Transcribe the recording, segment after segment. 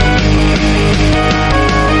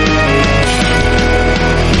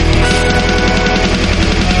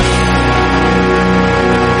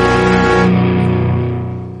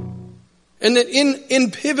And that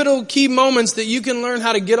in pivotal key moments that you can learn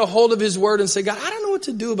how to get a hold of His Word and say, God, I don't know what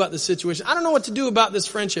to do about this situation. I don't know what to do about this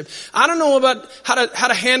friendship. I don't know about how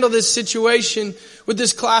to handle this situation with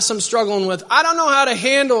this class I'm struggling with. I don't know how to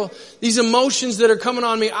handle these emotions that are coming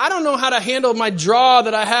on me. I don't know how to handle my draw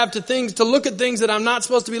that I have to look at things that I'm not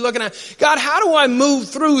supposed to be looking at. God, how do I move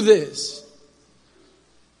through this?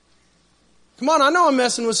 Come on, I know I'm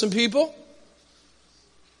messing with some people.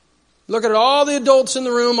 Look at all the adults in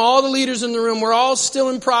the room, all the leaders in the room. We're all still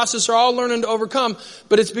in process. We're all learning to overcome.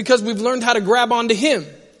 But it's because we've learned how to grab onto Him.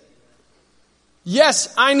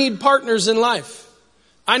 Yes, I need partners in life.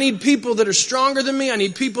 I need people that are stronger than me. I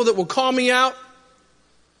need people that will call me out.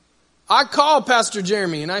 I call Pastor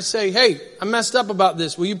Jeremy and I say, hey, I messed up about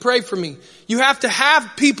this. Will you pray for me? You have to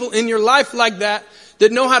have people in your life like that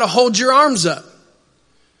know how to hold your arms up.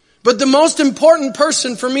 But the most important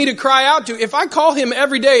person for me to cry out to, if I call him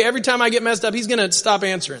every day, every time I get messed up, he's going to stop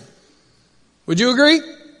answering. Would you agree?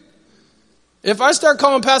 If I start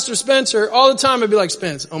calling Pastor Spencer all the time, I'd be like,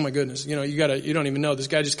 Spence, oh my goodness, you don't even know. This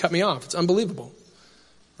guy just cut me off. It's unbelievable.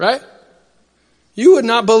 Right? You would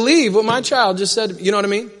not believe what my child just said. You know what I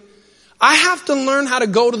mean? I have to learn how to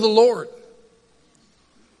go to the Lord.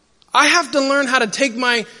 I have to learn how to take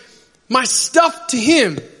my stuff to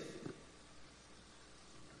Him.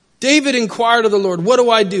 David inquired of the Lord, what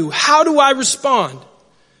do I do? How do I respond?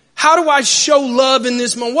 How do I show love in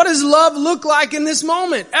this moment? What does love look like in this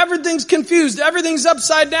moment? Everything's confused. Everything's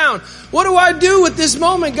upside down. What do I do with this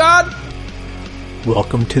moment, God?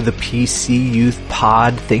 Welcome to the PC Youth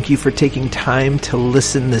Pod. Thank you for taking time to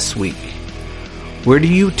listen this week. Where do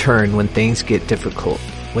you turn when things get difficult?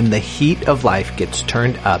 When the heat of life gets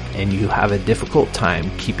turned up and you have a difficult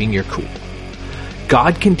time keeping your cool?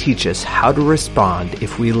 God can teach us how to respond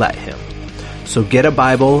if we let Him. So get a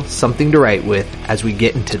Bible, something to write with, as we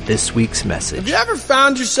get into this week's message. Have you ever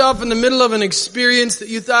found yourself in the middle of an experience that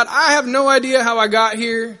you thought, I have no idea how I got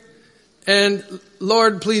here, and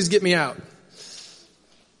Lord, please get me out?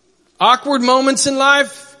 Awkward moments in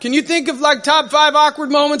life? Can you think of like top 5 awkward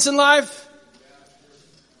moments in life?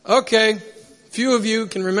 Okay. Few of you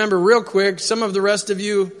can remember real quick. Some of the rest of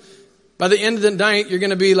you, by the end of the night, you're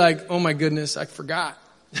going to be like, oh my goodness, I forgot.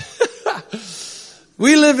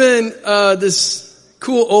 We live in this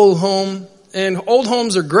cool old home, and old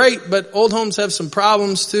homes are great, but old homes have some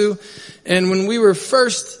problems too. And when we were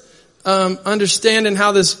first understanding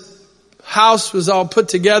how this house was all put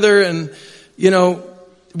together, and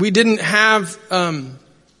we didn't have an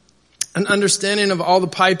understanding of all the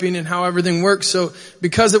piping and how everything works. So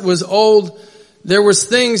because it was old, there was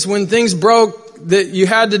things when things broke that you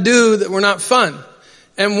had to do that were not fun.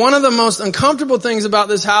 And one of the most uncomfortable things about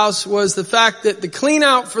this house was the fact that the clean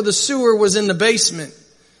out for the sewer was in the basement.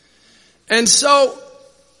 And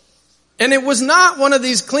it was not one of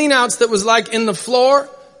these clean outs that was like in the floor.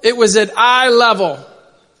 It was at eye level.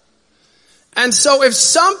 And so if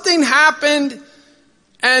something happened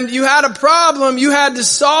and you had a problem, you had to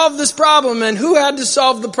solve this problem. And who had to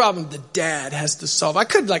solve the problem? The dad has to solve. I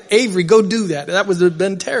could Avery, go do that. That would have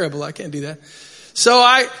been terrible. I can't do that. So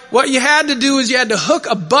what you had to do is you had to hook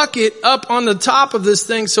a bucket up on the top of this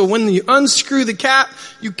thing. So when you unscrew the cap,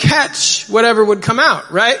 you catch whatever would come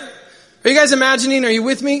out, right? Are you guys imagining? Are you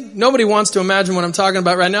with me? Nobody wants to imagine what I'm talking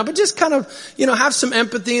about right now, but just kind of, have some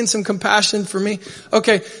empathy and some compassion for me.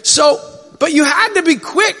 Okay. But you had to be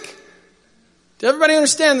quick. Does everybody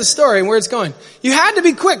understand the story and where it's going? You had to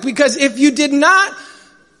be quick, because if you did not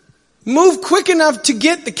move quick enough to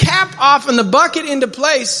get the cap off and the bucket into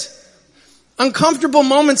place, uncomfortable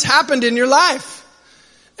moments happened in your life.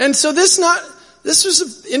 And so this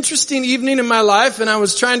was an interesting evening in my life, and I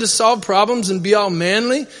was trying to solve problems and be all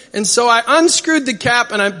manly. And so I unscrewed the cap,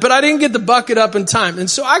 but I didn't get the bucket up in time. And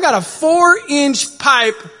so I got a 4-inch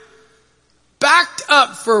pipe backed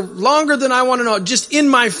up for longer than I want to know, just in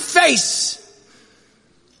my face,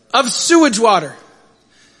 of sewage water.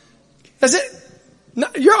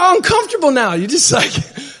 You're all uncomfortable now. You're just like,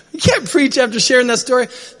 you can't preach after sharing that story.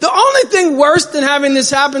 The only thing worse than having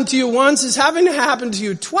this happen to you once is having it happen to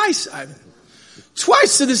you twice, Ivan.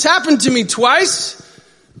 Twice. So this happened to me twice.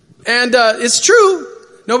 And it's true.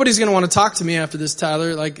 Nobody's going to want to talk to me after this,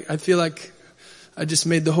 Tyler. I feel like I just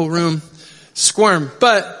made the whole room squirm.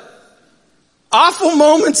 But awful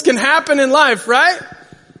moments can happen in life, right?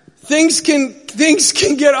 Things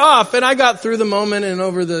can get off. And I got through the moment and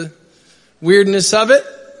over the weirdness of it.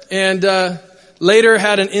 And later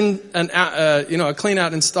had a clean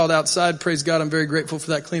out installed outside. Praise God, I'm very grateful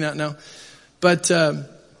for that clean out now. But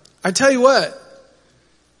I tell you what,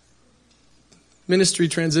 ministry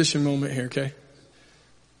transition moment here, okay?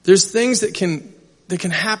 There's things that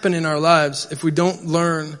can happen in our lives if we don't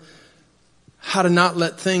learn how to not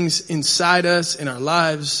let things inside us, in our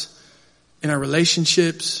lives, in our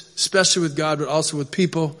relationships, especially with God, but also with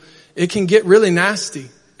people, it can get really nasty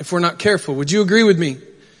if we're not careful. Would you agree with me?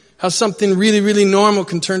 How something really, really normal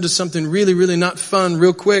can turn to something really, really not fun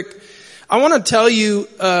real quick. I want to tell you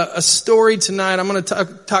a story tonight. I'm going to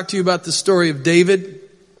talk to you about the story of David.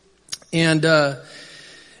 And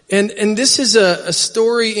this is a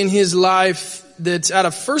story in his life that's out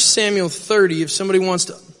of 1 Samuel 30. If somebody wants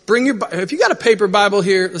to bring if you got a paper Bible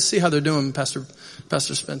here, let's see how they're doing, Pastor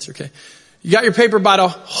Spencer. Okay. You got your paper Bible.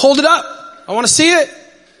 Hold it up. I want to see it.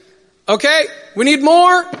 Okay. We need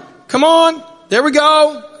more. Come on. There we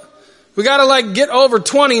go. We got to get over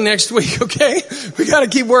 20 next week. Okay. We got to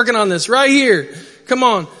keep working on this right here. Come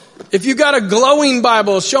on. If you got a glowing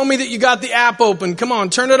Bible, show me that you got the app open. Come on,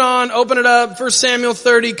 turn it on, open it up. 1 Samuel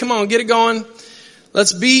 30. Come on, get it going.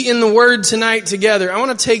 Let's be in the Word tonight together. I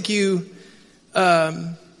want to take you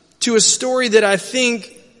to a story that I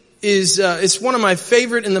think is it's one of my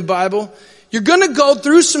favorite in the Bible. You're going to go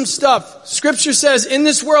through some stuff. Scripture says, in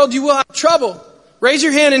this world you will have trouble. Raise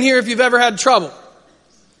your hand in here if you've ever had trouble.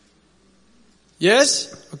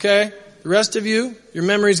 Yes? Okay. The rest of you, your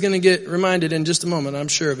memory is going to get reminded in just a moment. I'm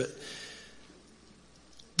sure of it.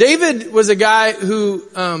 David was a guy who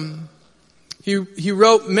he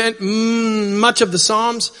wrote much of the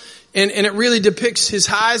Psalms, and it really depicts his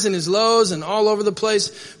highs and his lows and all over the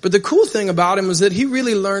place. But the cool thing about him was that he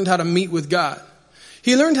really learned how to meet with God.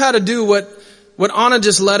 He learned how to do what Anna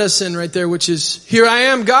just led us in right there, which is, here I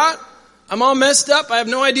am, God. I'm all messed up. I have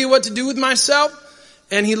no idea what to do with myself.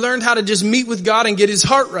 And he learned how to just meet with God and get his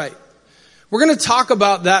heart right. We're going to talk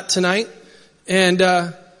about that tonight and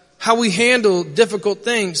how we handle difficult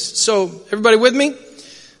things. So, everybody with me?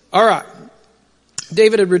 All right.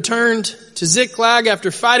 David had returned to Ziklag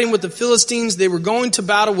after fighting with the Philistines. They were going to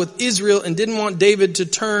battle with Israel and didn't want David to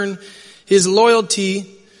turn his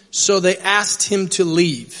loyalty, so they asked him to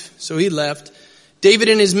leave. So he left. David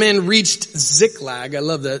and his men reached Ziklag. I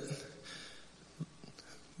love that.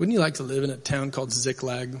 Wouldn't you like to live in a town called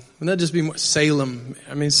Ziklag? Wouldn't that just be more Salem?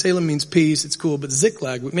 I mean, Salem means peace. It's cool. But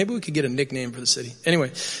Ziklag, maybe we could get a nickname for the city.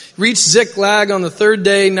 Anyway, reached Ziklag on the third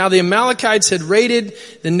day. Now the Amalekites had raided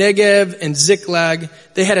the Negev and Ziklag.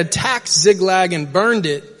 They had attacked Ziklag and burned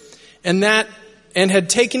it, and had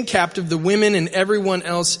taken captive the women and everyone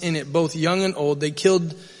else in it, both young and old. They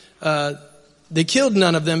killed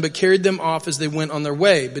none of them, but carried them off as they went on their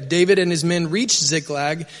way. But David and his men reached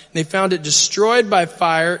Ziklag, and they found it destroyed by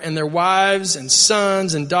fire, and their wives and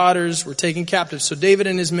sons and daughters were taken captive. So David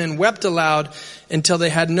and his men wept aloud until they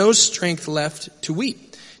had no strength left to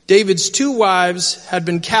weep. David's two wives had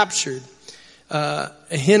been captured,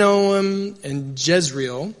 Ahinoam and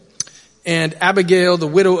Jezreel, and Abigail, the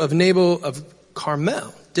widow of Nabal of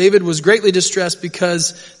Carmel. David was greatly distressed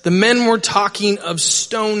because the men were talking of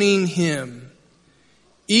stoning him.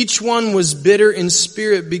 Each one was bitter in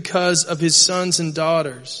spirit because of his sons and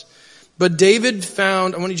daughters. But David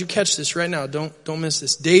found, I want you to catch this right now, don't miss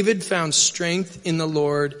this. David found strength in the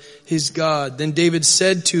Lord his God. Then David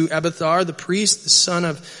said to Abiathar, the priest, the son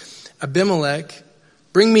of Abimelech,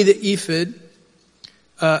 bring me the ephod.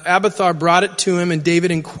 Abiathar brought it to him, and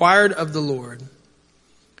David inquired of the Lord,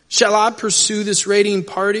 shall I pursue this raiding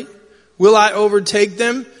party? Will I overtake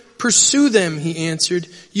them? Pursue them, he answered.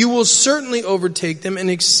 You will certainly overtake them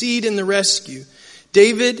and exceed in the rescue.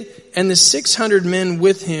 David and the 600 men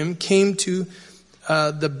with him came to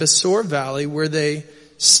the Besor Valley, where they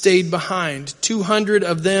stayed behind. 200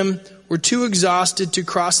 of them were too exhausted to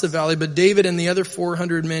cross the valley, but David and the other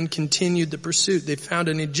 400 men continued the pursuit. They found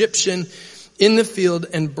an Egyptian in the field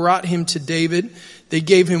and brought him to David. They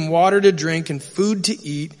gave him water to drink and food to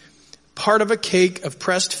eat, part of a cake of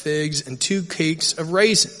pressed figs and 2 cakes of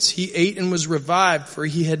raisins. He ate and was revived, for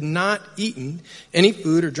he had not eaten any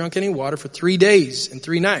food or drunk any water for 3 days and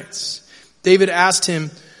 3 nights. David asked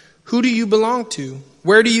him, who do you belong to?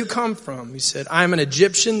 Where do you come from? He said, I am an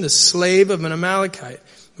Egyptian, the slave of an Amalekite.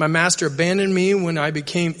 My master abandoned me when I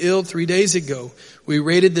became ill 3 days ago. We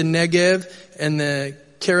raided the Negev and the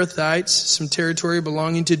Kerethites, some territory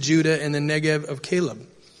belonging to Judah, and the Negev of Caleb.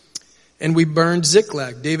 And we burned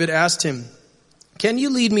Ziklag. David asked him, can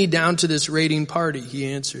you lead me down to this raiding party? He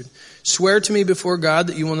answered, swear to me before God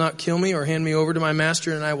that you will not kill me or hand me over to my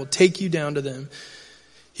master, and I will take you down to them.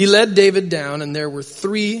 He led David down, and there were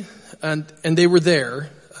 3, and they were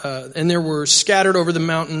there, and there were scattered over the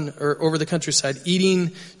mountain or over the countryside,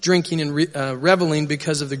 eating, drinking, and reveling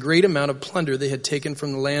because of the great amount of plunder they had taken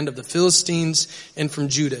from the land of the Philistines and from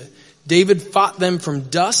Judah. David fought them from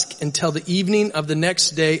dusk until the evening of the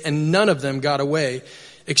next day, and none of them got away,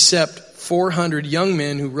 except 400 young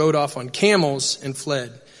men who rode off on camels and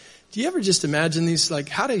fled. Do you ever just imagine these, like,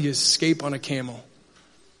 how do you escape on a camel?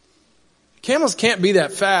 Camels can't be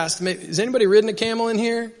that fast. Has anybody ridden a camel in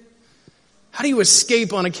here? How do you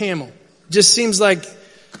escape on a camel? Just seems like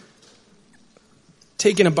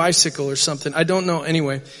taking a bicycle or something. I don't know.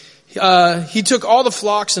 Anyway, he took all the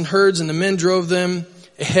flocks and herds, and the men drove them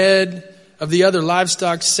ahead of the other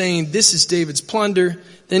livestock, saying, "This is David's plunder."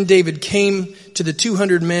 Then David came to the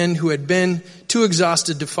 200 men who had been too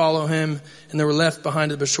exhausted to follow him, and they were left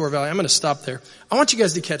behind at the Bashor Valley. I'm going to stop there. I want you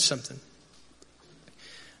guys to catch something.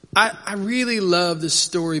 I really love this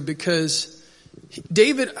story because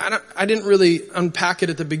David, I didn't really unpack it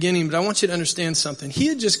at the beginning, but I want you to understand something. He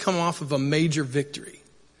had just come off of a major victory.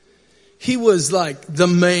 He was like the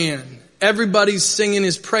man. Everybody's singing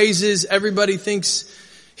his praises. Everybody thinks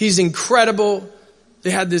he's incredible.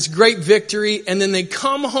 They had this great victory, and then they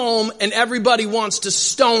come home and everybody wants to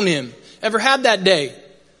stone him. Ever had that day?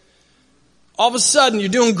 All of a sudden you're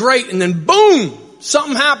doing great, and then boom,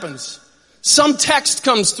 something happens. Some text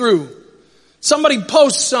comes through. Somebody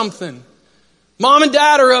posts something. Mom and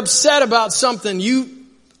dad are upset about something you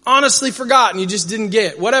honestly forgot and you just didn't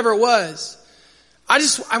get. Whatever it was.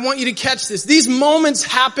 I want you to catch this. These moments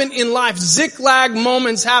happen in life. Ziklag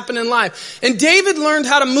moments happen in life. And David learned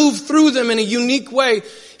how to move through them in a unique way.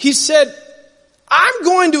 He said, I'm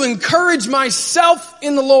going to encourage myself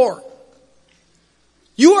in the Lord.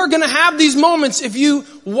 You are going to have these moments if you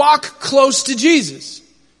walk close to Jesus.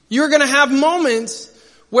 You're going to have moments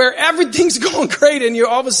where everything's going great and you're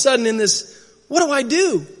all of a sudden in this, what do I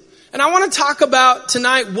do? And I want to talk about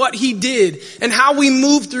tonight what he did and how we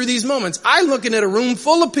move through these moments. I'm looking at a room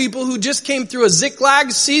full of people who just came through a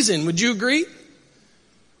Ziklag season. Would you agree?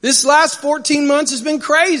 This last 14 months has been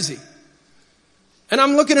crazy. And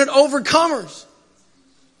I'm looking at overcomers.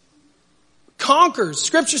 Conquerors.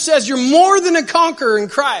 Scripture says you're more than a conqueror in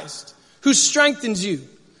Christ who strengthens you.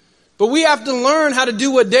 But we have to learn how to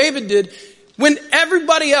do what David did. When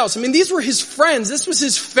everybody else, these were his friends. This was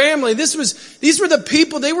his family. These were the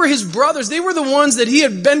people. They were his brothers. They were the ones that he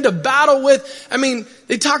had been to battle with.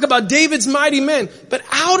 They talk about David's mighty men. But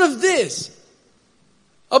out of this,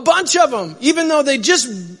 a bunch of them, even though they just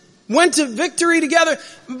went to victory together,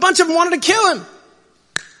 a bunch of them wanted to kill him.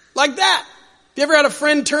 Like that. You ever had a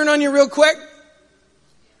friend turn on you real quick?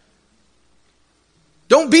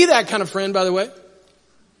 Don't be that kind of friend, by the way.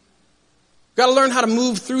 Got to learn how to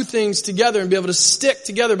move through things together and be able to stick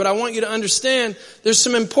together. But I want you to understand there's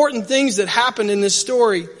some important things that happened in this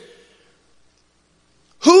story.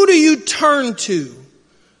 Who do you turn to?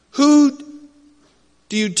 Who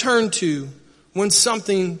do you turn to when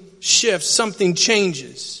something shifts, something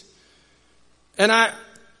changes? And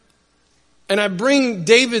I bring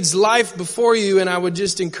David's life before you, and I would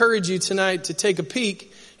just encourage you tonight to take a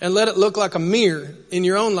peek and let it look like a mirror in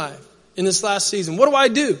your own life in this last season. What do I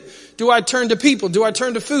do? Do I turn to people? Do I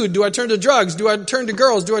turn to food? Do I turn to drugs? Do I turn to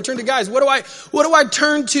girls? Do I turn to guys? What do I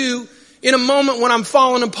turn to in a moment when I'm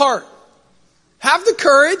falling apart? Have the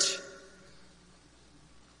courage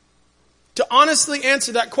to honestly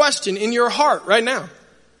answer that question in your heart right now.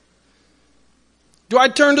 Do I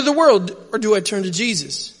turn to the world or do I turn to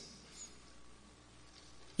Jesus?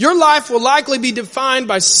 Your life will likely be defined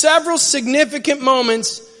by several significant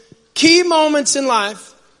moments, key moments in life,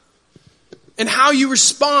 and how you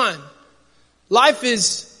respond. Life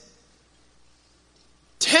is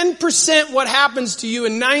 10% what happens to you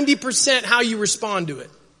and 90% how you respond to it.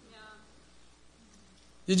 Yeah.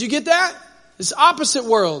 Did you get that? It's opposite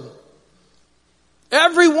world.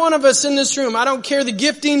 Every one of us in this room, I don't care the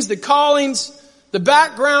giftings, the callings, the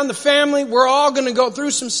background, the family, we're all going to go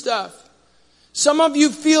through some stuff. Some of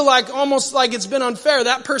you feel like almost like it's been unfair.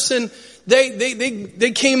 That person,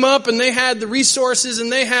 they came up and they had the resources and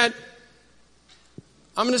they had...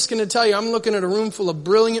 I'm just going to tell you, I'm looking at a room full of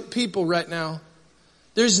brilliant people right now.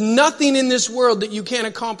 There's nothing in this world that you can't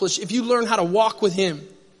accomplish if you learn how to walk with Him.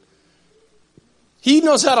 He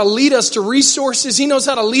knows how to lead us to resources. He knows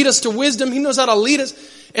how to lead us to wisdom. He knows how to lead us.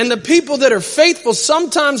 And the people that are faithful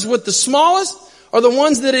sometimes with the smallest are the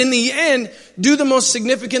ones that in the end do the most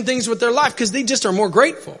significant things with their life because they just are more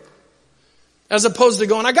grateful. As opposed to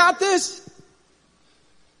going, I got this.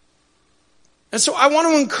 And so I want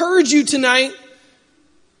to encourage you tonight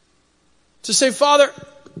to say, Father,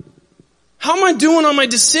 how am I doing on my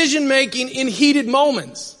decision making in heated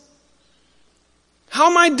moments? How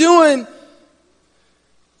am I doing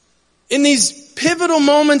in these pivotal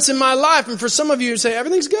moments in my life? And for some of you, you say,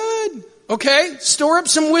 everything's good. Okay, store up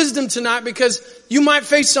some wisdom tonight because you might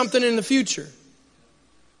face something in the future.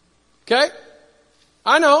 Okay?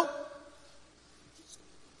 I know.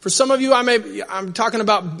 For some of you, I'm talking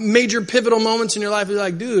about major pivotal moments in your life. You're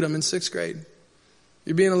like, dude, I'm in 6th grade.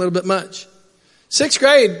 You're being a little bit much. 6th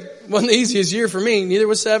grade wasn't the easiest year for me. Neither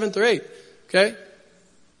was 7th or 8th. Okay?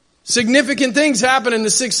 Significant things happen in the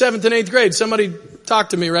 6th, 7th, and 8th grade. Somebody talk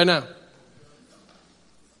to me right now.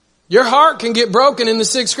 Your heart can get broken in the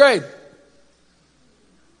 6th grade.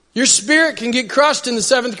 Your spirit can get crushed in the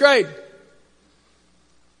 7th grade.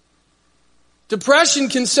 Depression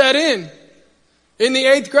can set in the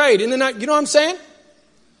 8th grade. In the 9th, you know what I'm saying?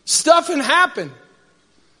 Stuff can happen.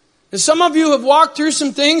 And some of you have walked through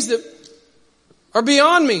some things that are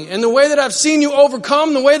beyond me. And the way that I've seen you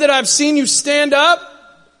overcome, the way that I've seen you stand up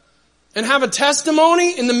and have a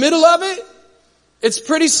testimony in the middle of it, it's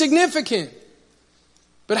pretty significant.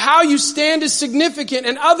 But how you stand is significant,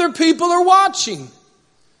 and other people are watching.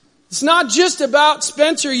 It's not just about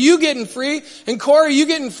Spencer, you getting free, and Corey, you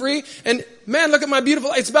getting free, and man, look at my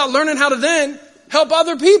beautiful, it's about learning how to then help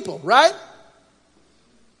other people, right?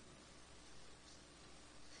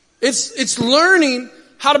 It's learning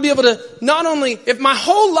how to be able to not only, if my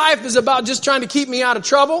whole life is about just trying to keep me out of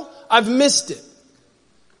trouble, I've missed it.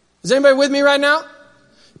 Is anybody with me right now?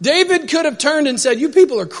 David could have turned and said, you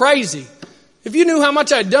people are crazy. If you knew how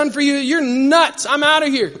much I'd done for you, you're nuts. I'm out of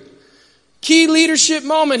here. Key leadership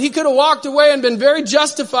moment. He could have walked away and been very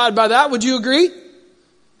justified by that. Would you agree?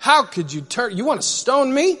 How could you turn? You want to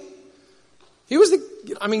stone me? He was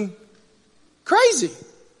crazy.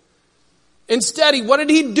 Instead, what did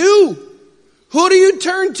he do? Who do you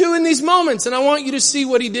turn to in these moments? And I want you to see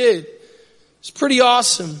what he did. It's pretty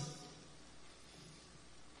awesome.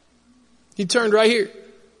 He turned right here.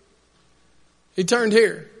 He turned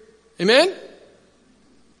here. Amen?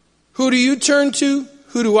 Who do you turn to?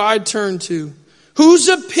 Who do I turn to? Whose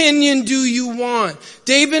opinion do you want?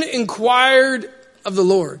 David inquired of the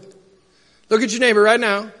Lord. Look at your neighbor right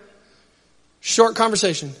now. Short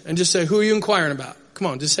conversation. And just say, who are you inquiring about? Come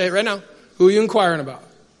on, just say it right now. Who are you inquiring about?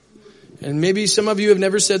 And maybe some of you have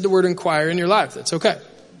never said the word inquire in your life. That's okay.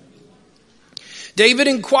 David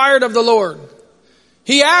inquired of the Lord.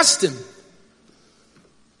 He asked him,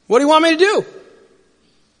 what do you want me to do?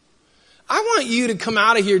 I want you to come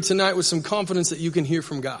out of here tonight with some confidence that you can hear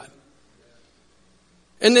from God.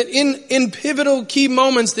 And that in pivotal key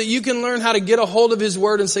moments that you can learn how to get a hold of His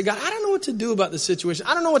Word and say, God, I don't know what to do about this situation.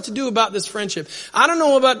 I don't know what to do about this friendship. I don't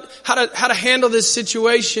know about how to handle this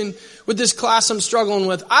situation with this class I'm struggling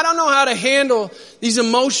with. I don't know how to handle these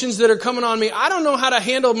emotions that are coming on me. I don't know how to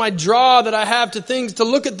handle my draw that I have to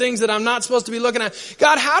look at things that I'm not supposed to be looking at.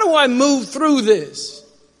 God, how do I move through this?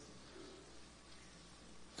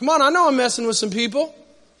 Come on, I know I'm messing with some people.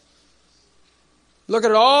 Look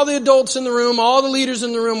at all the adults in the room, all the leaders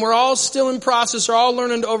in the room. We're all still in process. We're all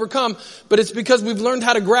learning to overcome. But it's because we've learned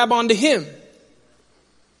how to grab onto Him.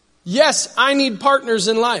 Yes, I need partners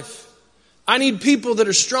in life. I need people that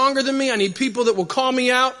are stronger than me. I need people that will call me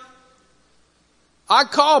out. I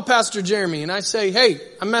call Pastor Jeremy and I say, hey,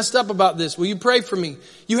 I messed up about this. Will you pray for me?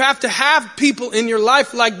 You have to have people in your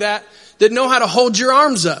life like that know how to hold your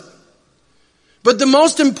arms up. But the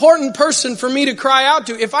most important person for me to cry out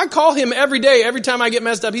to, if I call him every day, every time I get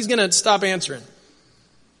messed up, he's going to stop answering.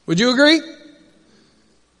 Would you agree?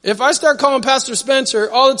 If I start calling Pastor Spencer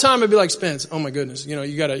all the time, I'd be like, Spence, oh my goodness, you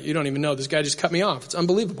don't even know. This guy just cut me off. It's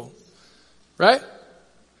unbelievable. Right?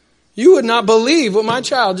 You would not believe what my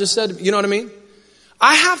child just said. You know what I mean?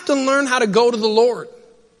 I have to learn how to go to the Lord.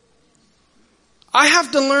 I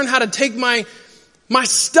have to learn how to take my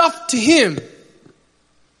stuff to Him.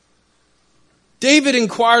 David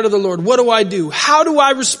inquired of the Lord, what do I do? How do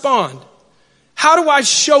I respond? How do I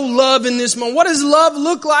show love in this moment? What does love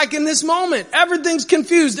look like in this moment? Everything's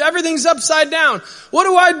confused. Everything's upside down. What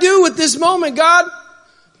do I do with this moment, God?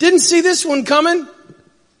 Didn't see this one coming.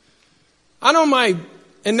 I know my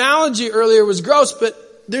analogy earlier was gross, but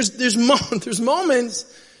there's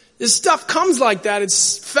moments, this stuff comes like that.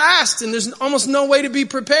 It's fast and there's almost no way to be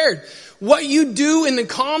prepared. What you do in the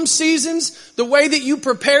calm seasons, the way that you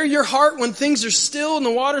prepare your heart when things are still and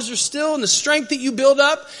the waters are still, and the strength that you build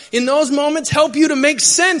up in those moments help you to make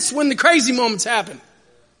sense when the crazy moments happen.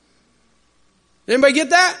 Anybody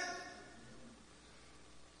get that?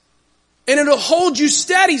 And it'll hold you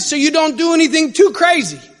steady so you don't do anything too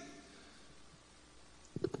crazy.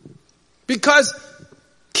 Because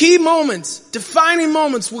key moments, defining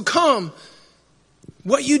moments will come.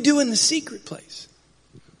 What you do in the secret place.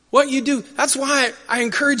 What you do. That's why I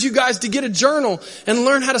encourage you guys to get a journal and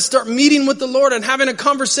learn how to start meeting with the Lord and having a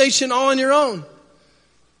conversation all on your own.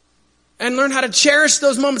 And learn how to cherish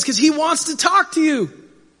those moments because He wants to talk to you.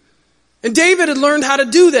 And David had learned how to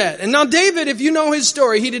do that. And now David, if you know his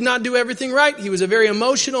story, he did not do everything right. He was a very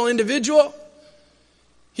emotional individual.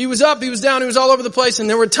 He was up, he was down, he was all over the place, and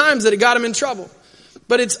there were times that it got him in trouble.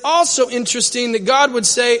 But it's also interesting that God would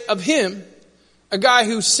say of him, a guy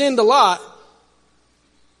who sinned a lot,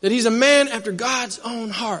 that he's a man after God's own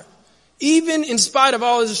heart. Even in spite of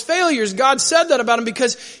all his failures, God said that about him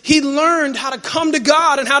because he learned how to come to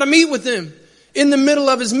God and how to meet with him in the middle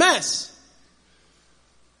of his mess.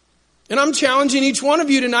 And I'm challenging each one of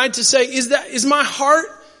you tonight to say, is my heart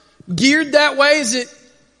geared that way?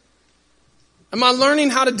 Am I learning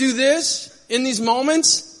how to do this in these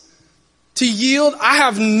moments? To yield? I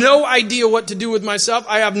have no idea what to do with myself.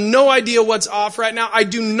 I have no idea what's off right now. I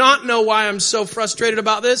do not know why I'm so frustrated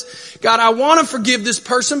about this. God, I want to forgive this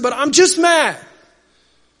person, but I'm just mad.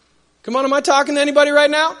 Come on, am I talking to anybody right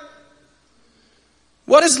now?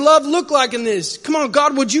 What does love look like in this? Come on,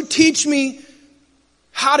 God, would you teach me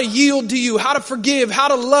how to yield to you, how to forgive, how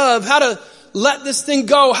to love, how to let this thing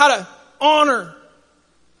go, how to honor,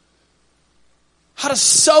 how to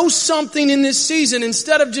sow something in this season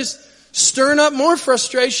instead of just stirring up more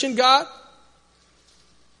frustration, God.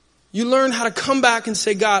 You learn how to come back and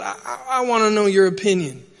say, God, I want to know your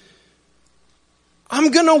opinion.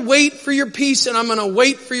 I'm going to wait for your peace and I'm going to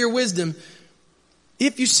wait for your wisdom.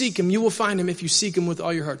 If you seek him, you will find him if you seek him with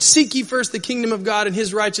all your heart. Seek ye first the kingdom of God and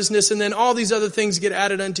his righteousness, and then all these other things get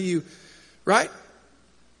added unto you. Right?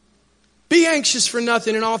 Be anxious for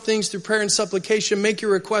nothing, in all things through prayer and supplication. Make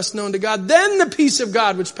your requests known to God. Then the peace of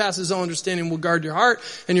God, which passes all understanding, will guard your heart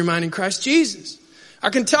and your mind in Christ Jesus. I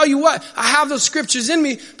can tell you what, I have those scriptures in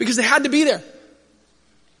me because they had to be there.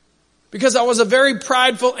 Because I was a very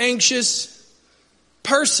prideful, anxious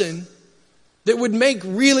person that would make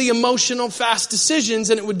really emotional, fast decisions,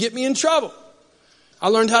 and it would get me in trouble. I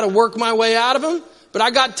learned how to work my way out of them. But I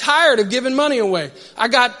got tired of giving money away. I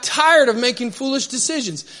got tired of making foolish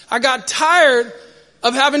decisions. I got tired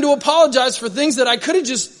of having to apologize for things that I could have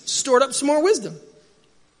just stored up some more wisdom.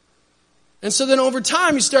 And so then over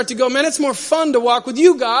time you start to go, man, it's more fun to walk with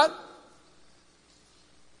you, God.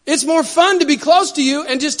 It's more fun to be close to you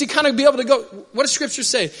and just to kind of be able to go. What does Scripture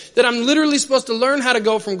say? That I'm literally supposed to learn how to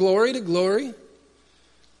go from glory to glory.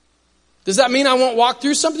 Does that mean I won't walk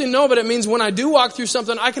through something? No, but it means when I do walk through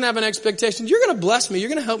something, I can have an expectation. You're going to bless me. You're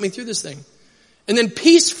going to help me through this thing. And then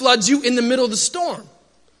peace floods you in the middle of the storm.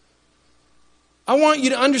 I want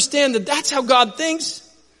you to understand that that's how God thinks.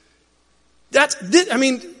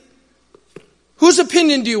 Whose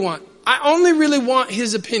opinion do you want? I only really want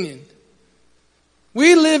his opinion.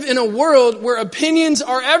 We live in a world where opinions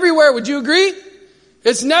are everywhere. Would you agree?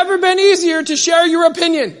 It's never been easier to share your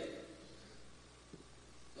opinion.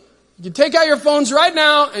 You can take out your phones right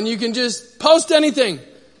now and you can just post anything.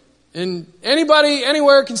 And anybody,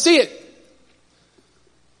 anywhere can see it.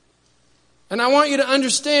 And I want you to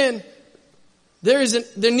understand there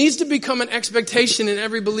needs to become an expectation in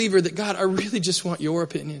every believer that, God, I really just want your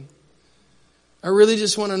opinion. I really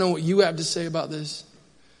just want to know what you have to say about this.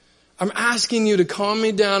 I'm asking you to calm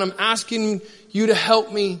me down. I'm asking you to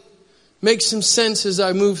help me make some sense as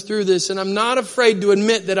I move through this. And I'm not afraid to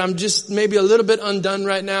admit that I'm just maybe a little bit undone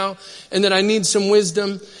right now and that I need some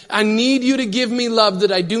wisdom. I need you to give me love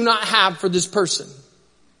that I do not have for this person.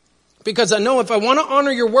 Because I know if I want to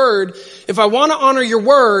honor your word, if I want to honor your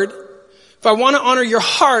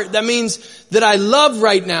heart, that means that I love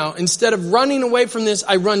right now. Instead of running away from this,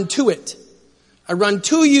 I run to it. I run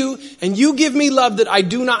to you and you give me love that I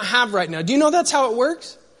do not have right now. Do you know that's how it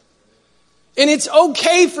works? And it's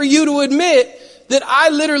okay for you to admit that I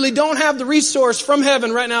literally don't have the resource from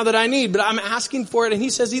heaven right now that I need, but I'm asking for it. And he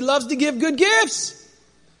says he loves to give good gifts.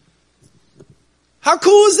 How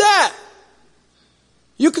cool is that?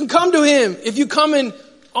 You can come to him if you come in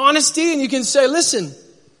honesty and you can say, listen,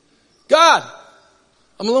 God,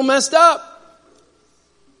 I'm a little messed up.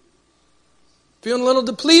 Feeling a little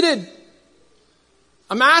depleted.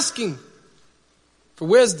 I'm asking for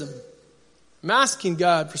wisdom. I'm asking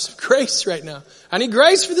God for some grace right now. I need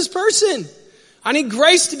grace for this person. I need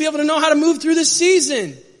grace to be able to know how to move through this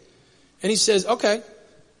season. And he says, okay,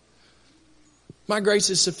 my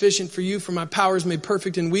grace is sufficient for you, for my power is made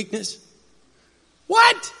perfect in weakness.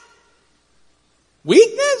 What?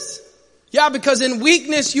 Weakness? Yeah, because in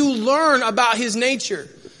weakness you learn about his nature.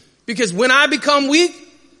 Because when I become weak,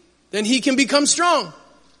 then he can become strong.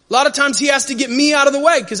 A lot of times he has to get me out of the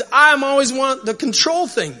way because I always want to control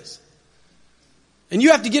things. And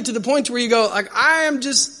you have to get to the point where you go, like, I am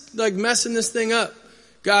just like messing this thing up.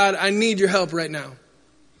 God, I need your help right now.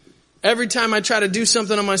 Every time I try to do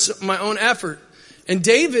something on my own effort. And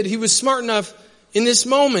David, he was smart enough in this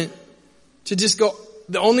moment to just go,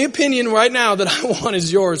 the only opinion right now that I want is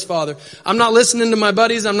yours, Father. I'm not listening to my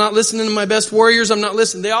buddies. I'm not listening to my best warriors. I'm not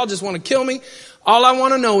listening. They all just want to kill me. All I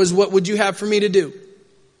want to know is what would you have for me to do?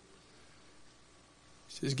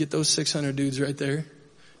 He says, get those 600 dudes right there.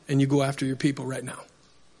 and you go after your people right now.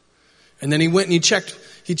 And then he went and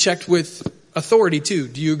he checked with authority too.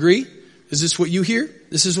 Do you agree? Is this what you hear?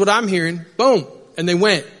 This is what I'm hearing. Boom. And they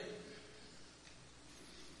went.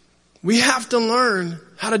 We have to learn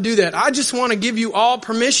how to do that. I just want to give you all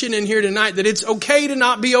permission in here tonight that it's okay to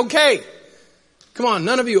not be okay. Come on,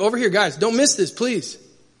 none of you over here, guys, don't miss this, please.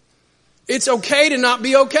 It's okay to not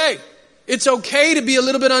be okay. It's okay to be a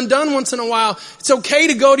little bit undone once in a while. It's okay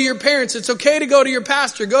to go to your parents. It's okay to go to your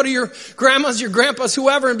pastor, go to your grandmas, your grandpas,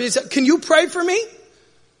 whoever, and be, can you pray for me?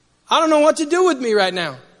 I don't know what to do with me right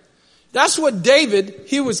now. That's what David,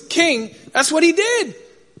 he was king, that's what he did.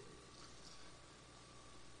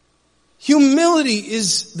 Humility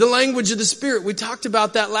is the language of the Spirit. We talked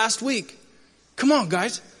about that last week. Come on,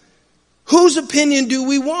 guys. Whose opinion do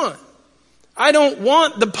we want? I don't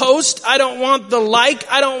want the post. I don't want the like.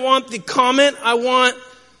 I don't want the comment. I want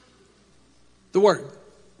the word.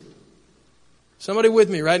 Somebody with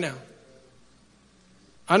me right now.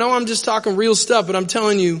 I know I'm just talking real stuff, but I'm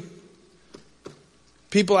telling you,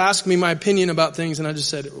 people ask me my opinion about things, and I just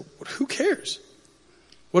said, who cares?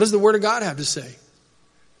 What does the Word of God have to say?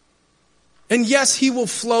 And yes, He will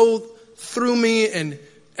flow through me, and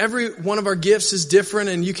every one of our gifts is different,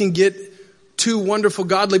 and you can get two wonderful,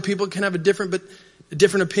 godly people can have a different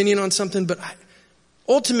opinion on something. But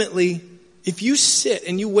ultimately, if you sit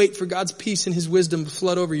and you wait for God's peace and His wisdom to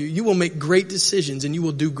flood over you, you will make great decisions and you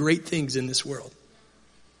will do great things in this world.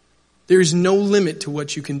 There is no limit to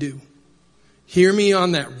what you can do. Hear me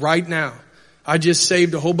on that right now. I just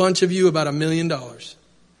saved a whole bunch of you about $1 million.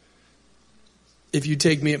 If you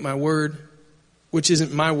take me at my word, which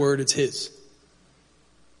isn't my word, it's His.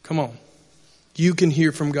 Come on. You can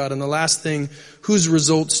hear from God. And the last thing, whose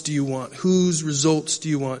results do you want? Whose results do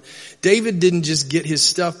you want? David didn't just get his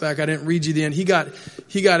stuff back. I didn't read you the end. He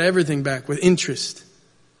got everything back with interest.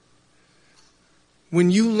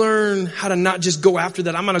 When you learn how to not just go after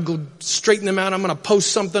that, I'm going to go straighten them out. I'm going to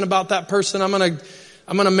post something about that person. I'm going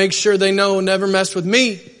to make sure they know never mess with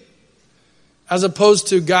me. As opposed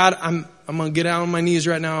to, God, I'm going to get out on my knees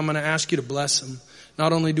right now. I'm going to ask you to bless them.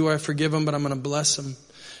 Not only do I forgive them, but I'm going to bless them.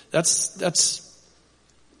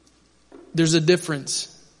 There's a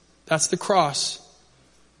difference. That's the cross.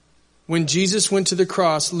 When Jesus went to the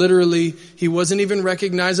cross, literally, He wasn't even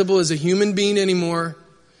recognizable as a human being anymore.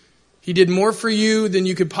 He did more for you than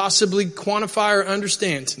you could possibly quantify or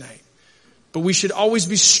understand tonight. But we should always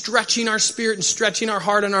be stretching our spirit and stretching our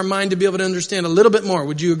heart and our mind to be able to understand a little bit more.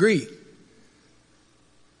 Would you agree?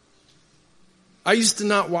 I used to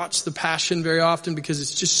not watch The Passion very often because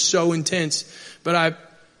it's just so intense. But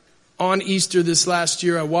on Easter this last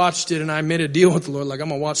year, I watched it and I made a deal with the Lord. Like, I'm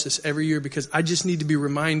going to watch this every year because I just need to be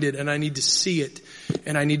reminded and I need to see it.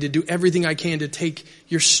 And I need to do everything I can to take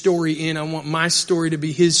your story in. I want my story to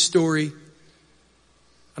be His story.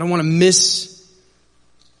 I don't want to miss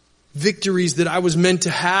victories that I was meant to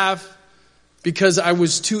have because I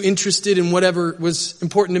was too interested in whatever was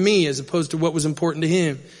important to me as opposed to what was important to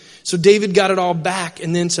Him. So David got it all back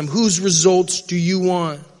and then some. Whose results do you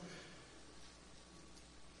want?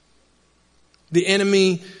 The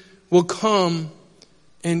enemy will come,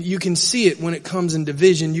 and you can see it when it comes in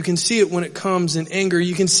division. You can see it when it comes in anger.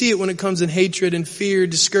 You can see it when it comes in hatred and fear,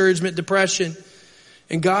 discouragement, depression.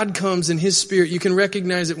 And God comes in His Spirit. You can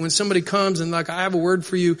recognize it when somebody comes and like, I have a word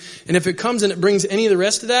for you. And if it comes and it brings any of the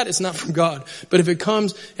rest of that, it's not from God. But if it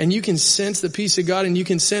comes and you can sense the peace of God and you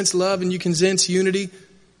can sense love and you can sense unity,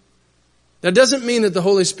 that doesn't mean that the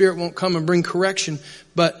Holy Spirit won't come and bring correction.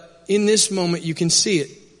 But in this moment, you can see it.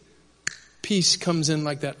 Peace comes in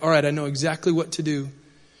like that. All right, I know exactly what to do.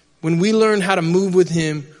 When we learn how to move with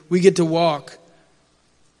Him, we get to walk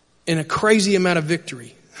in a crazy amount of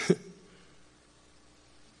victory.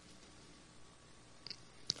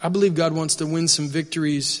 I believe God wants to win some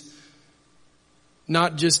victories,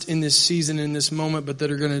 not just in this season, in this moment, but that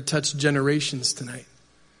are going to touch generations tonight.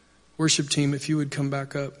 Worship team, if you would come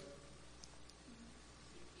back up.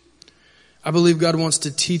 I believe God wants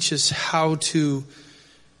to teach us how to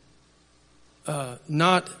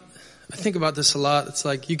I think about this a lot. It's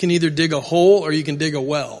like you can either dig a hole or you can dig a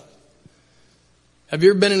well. Have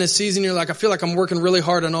you ever been in a season you're like, I feel like I'm working really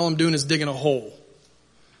hard and all I'm doing is digging a hole.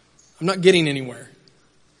 I'm not getting anywhere.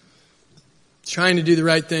 Trying to do the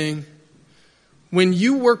right thing. When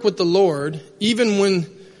you work with the Lord, even when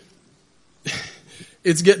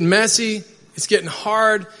it's getting messy, it's getting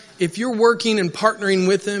hard, if you're working and partnering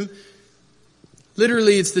with Him,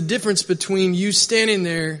 literally it's the difference between you standing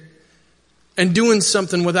there and doing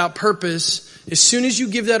something without purpose. As soon as you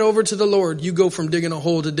give that over to the Lord, you go from digging a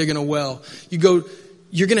hole to digging a well. You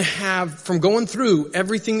you're going to have, from going through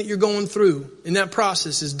everything that you're going through in that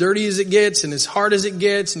process, as dirty as it gets and as hard as it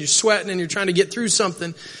gets, and you're sweating and you're trying to get through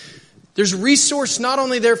something, there's resource not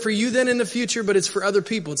only there for you then in the future, but it's for other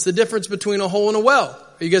people. It's the difference between a hole and a well.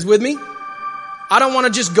 Are you guys with me? I don't want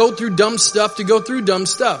to just go through dumb stuff to go through dumb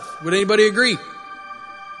stuff. Would anybody agree?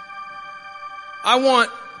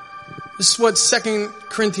 This is what 2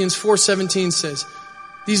 Corinthians 4:17 says.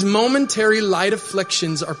 These momentary light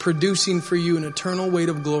afflictions are producing for you an eternal weight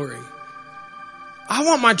of glory. I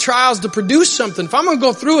want my trials to produce something. If I'm going to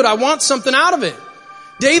go through it, I want something out of it.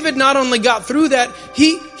 David not only got through that,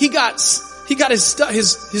 he got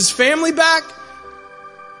his family back,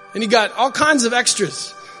 and he got all kinds of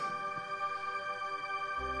extras.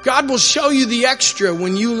 God will show you the extra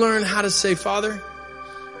when you learn how to say, Father,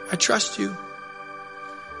 I trust you.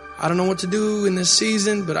 I don't know what to do in this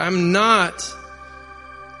season, but I'm not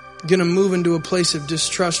going to move into a place of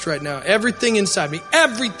distrust right now. Everything inside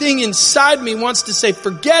me wants to say,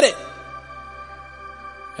 forget it.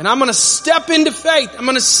 And I'm going to step into faith. I'm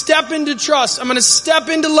going to step into trust. I'm going to step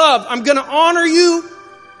into love. I'm going to honor you.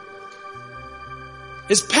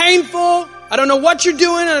 It's painful. I don't know what you're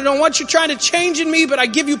doing. I don't know what you're trying to change in me, but I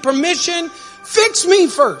give you permission. Fix me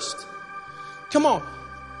first. Come on.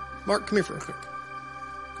 Mark, come here for a quick.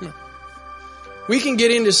 Come on. We can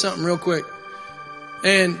get into something real quick.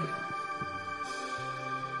 And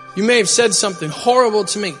you may have said something horrible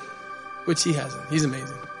to me, which he hasn't. He's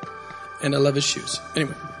amazing. And I love his shoes.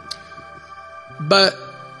 Anyway. But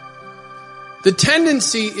the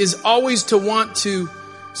tendency is always to want to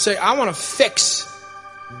say, I want to fix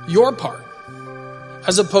your part,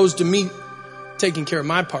 as opposed to me taking care of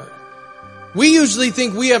my part. We usually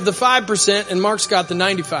think we have the 5% and Mark's got the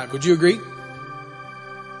 95. Would you agree?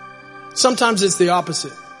 Sometimes it's the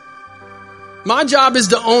opposite. My job is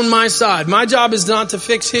to own my side. My job is not to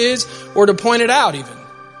fix his or to point it out even.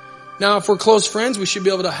 Now, if we're close friends, we should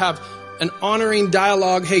be able to have an honoring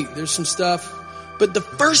dialogue. Hey, there's some stuff. But the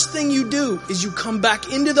first thing you do is you come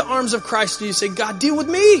back into the arms of Christ and you say, God, deal with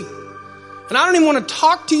me. And I don't even want to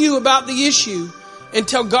talk to you about the issue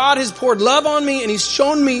until God has poured love on me and he's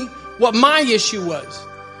shown me what my issue was.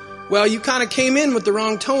 Well, you kind of came in with the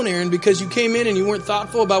wrong tone, Aaron, because you came in and you weren't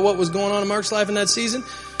thoughtful about what was going on in Mark's life in that season.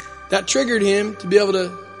 That triggered him to be able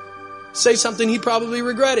to say something he probably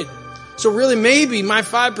regretted. So really maybe my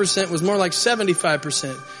 5% was more like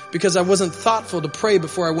 75% because I wasn't thoughtful to pray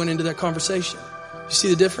before I went into that conversation. You see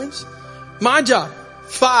the difference? My job,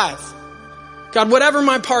 5. God, whatever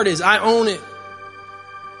my part is, I own it.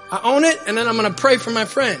 I own it, and then I'm going to pray for my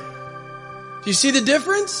friend. Do you see the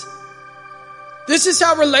difference? This is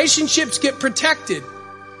how relationships get protected.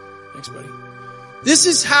 Thanks, buddy. This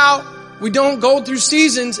is how we don't go through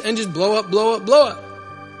seasons and just blow up, blow up, blow up.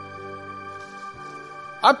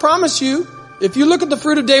 I promise you, if you look at the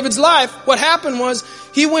fruit of David's life, what happened was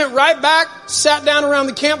he went right back, sat down around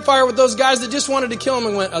the campfire with those guys that just wanted to kill him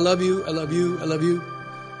and went, I love you, I love you, I love you.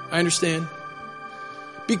 I understand.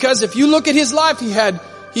 Because if you look at his life, he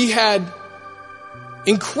had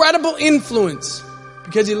incredible influence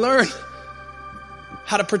because he learned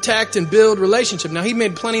how to protect and build relationship. Now, he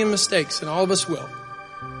made plenty of mistakes, and all of us will.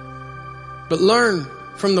 But learn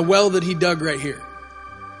from the well that he dug right here.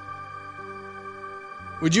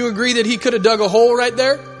 Would you agree that he could have dug a hole right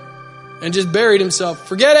there and just buried himself?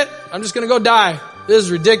 Forget it. I'm just going to go die. This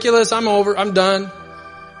is ridiculous. I'm over. I'm done.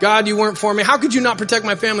 God, you weren't for me. How could you not protect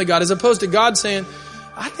my family, God? As opposed to God saying,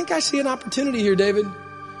 I think I see an opportunity here, David.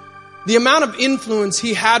 The amount of influence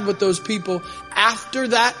he had with those people after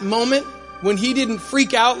that moment when he didn't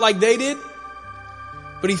freak out like they did,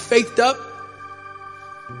 but he faithed up.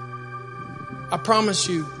 I promise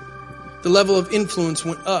you, the level of influence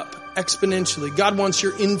went up exponentially. God wants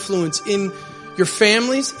your influence in your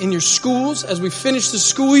families, in your schools. As we finish the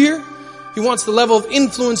school year, he wants the level of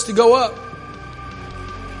influence to go up.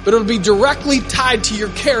 But it'll be directly tied to your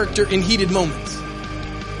character in heated moments.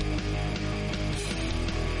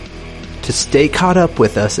 To stay caught up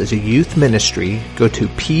with us as a youth ministry, go to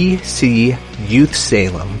PC Youth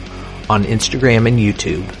Salem on Instagram and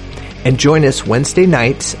YouTube, and join us Wednesday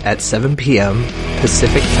nights at 7 p.m.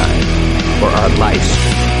 Pacific Time for our live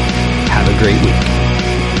stream. Have a great week.